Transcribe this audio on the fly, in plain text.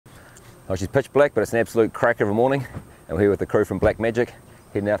Oh, she's pitch black, but it's an absolute cracker of a morning. And we're here with the crew from Black Magic,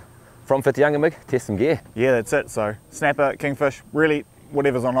 heading out from Whitianga, Mig, test some gear. Yeah, that's it. So snapper, kingfish, really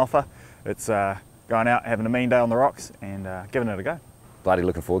whatever's on offer. It's going out, having a mean day on the rocks and giving it a go. Bloody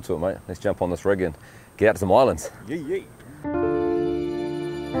looking forward to it, mate. Let's jump on this rig and get out to some islands. Yeah.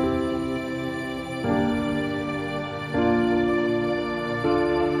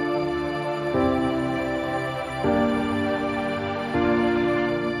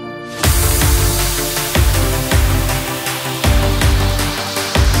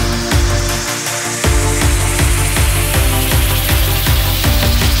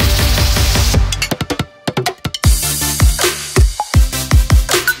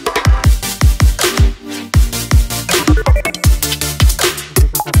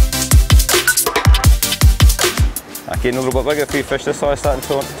 Getting a little bit bigger, a few fish this size starting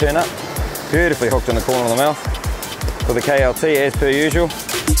to turn up. Beautifully hooked in the corner of the mouth with the KLT as per usual.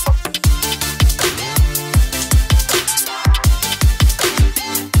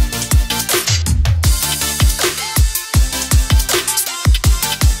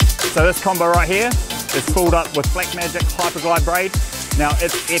 So this combo right here is pulled up with Black Magic Hyperglide braid. Now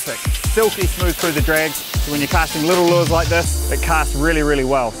it's epic, silky smooth through the drags. So when you're casting little lures like this, it casts really, really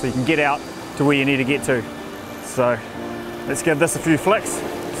well. So you can get out to where you need to get to. So let's give this a few flicks,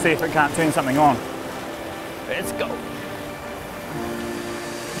 see if it can't turn something on. Let's go.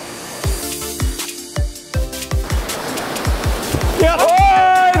 Yep.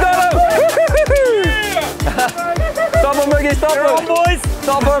 Oh, got him! Yeah. Stop him, Miggy, stop him! On, boys!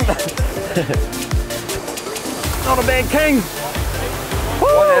 Stop him! Not a bad king.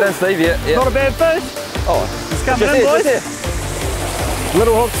 Why that in, Steve? Yeah. Not a bad fish. Oh, it's coming in, boys.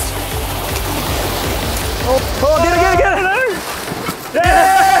 Little hooks. Oh, get it!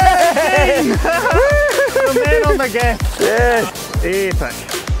 Yeah! The man on the gas. Yeah! Epic.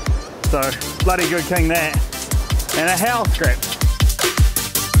 So, bloody good king there. And a house scrap.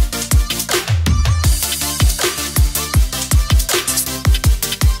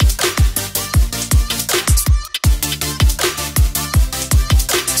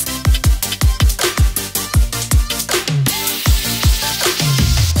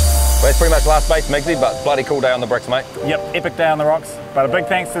 Well, it's pretty much last base, Migsy, but bloody cool day on the bricks, mate. Yep, epic day on the rocks. But a big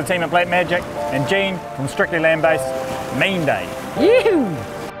thanks to the team at Black Magic and Gene from Strictly Land-Based. Mean day. Yoo-hoo!